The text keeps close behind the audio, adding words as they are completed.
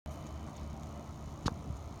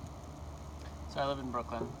So I live in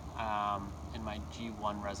Brooklyn. In my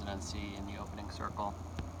G1 residency in the opening circle,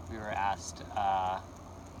 we were asked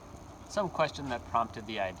some question that prompted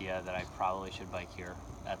the idea that I probably should bike here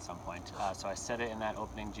at some point. So I said it in that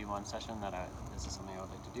opening G1 session that this is something I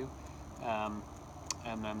would like to do.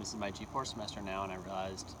 And this is my G4 semester now, and I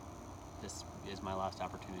realized this is my last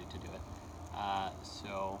opportunity to do it.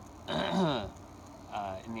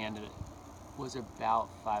 In the end, it was about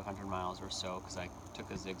 500 miles or so, because I took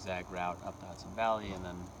a zigzag route up the Hudson Valley and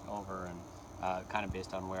then over, and kind of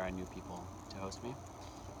based on where I knew people to host me.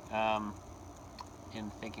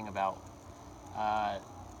 In thinking about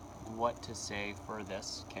what to say for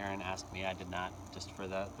this, Karen asked me, I did not, just for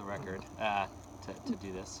the record, to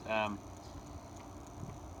do this.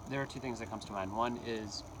 There are two things that comes to mind. One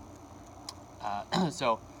is,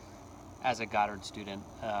 so as a Goddard student,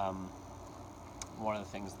 one of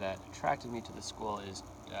the things that attracted me to the school is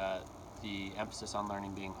the emphasis on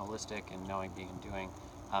learning being holistic and knowing, being, and doing,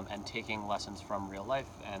 and taking lessons from real life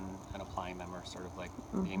and applying them, or sort of like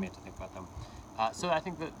being made to think about them. So I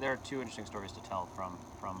think that there are two interesting stories to tell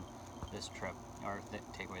from this trip, or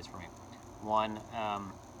takeaways for me. One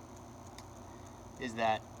is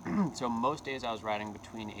that, so most days I was riding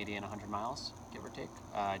between 80 and 100 miles, give or take.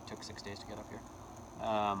 It took 6 days to get up here.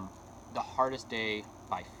 The hardest day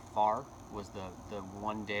by far was the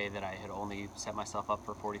one day that I had only set myself up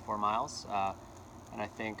for 44 miles. And I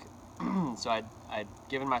think, so I'd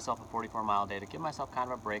given myself a 44-mile day to give myself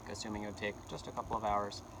kind of a break, assuming it would take just a couple of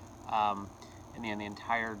hours. In the end, the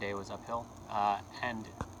entire day was uphill. And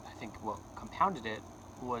I think what compounded it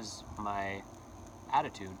was my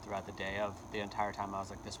attitude throughout the day. Of the entire time I was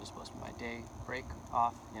like, this was supposed to be my day break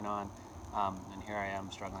off, you know, and here I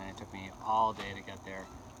am struggling. It took me all day to get there.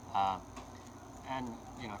 And,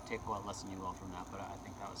 you know, take what lesson you will from that, but I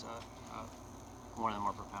think that was one of the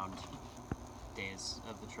more profound days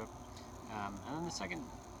of the trip. And then the second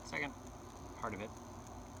part of it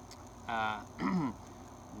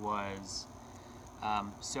was,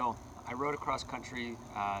 so I rode across country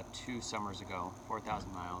 2 summers ago,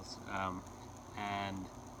 4,000 miles, and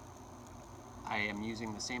I am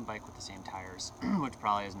using the same bike with the same tires, which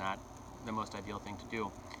probably is not the most ideal thing to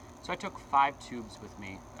do. So I took 5 tubes with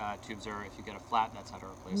me. Tubes are, if you get a flat, that's how to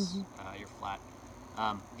replace your flat.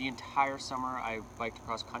 The entire summer I biked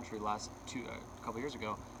across country a couple years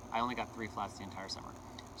ago, I only got 3 flats the entire summer.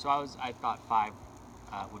 So I thought 5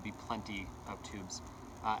 would be plenty of tubes.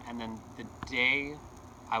 And then the day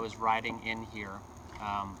I was riding in here,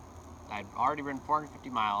 I'd already ridden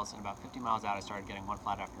 450 miles, and about 50 miles out I started getting one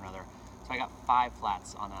flat after another. So I got 5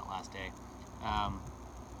 flats on that last day.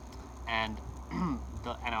 And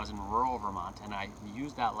I was in rural Vermont, and I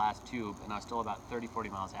used that last tube, and I was still about 30-40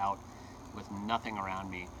 miles out with nothing around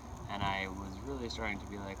me, and I was really starting to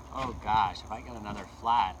be like, oh gosh, if I get another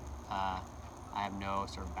flat, I have no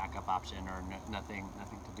sort of backup option, or nothing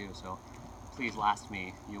to do, so please last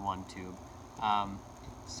me, you one tube.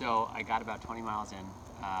 So I got about 20 miles in,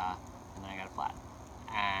 and then I got a flat,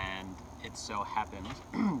 and it so happened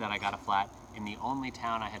that I got a flat in the only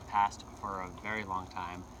town I had passed for a very long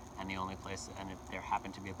time, and the only place, and there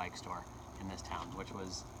happened to be a bike store in this town, which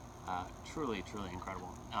was truly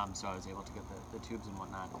incredible. So I was able to get the tubes and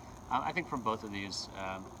whatnot. I think from both of these,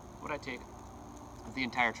 what I take, if the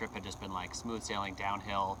entire trip had just been like smooth sailing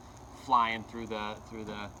downhill, flying through the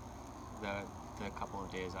couple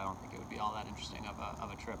of days, I don't think it would be all that interesting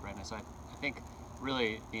of a trip, right? And so I think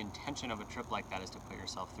really the intention of a trip like that is to put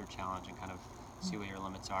yourself through challenge and kind of see what your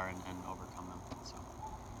limits are and overcome them. So.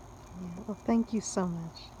 Yeah, well, thank you so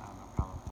much.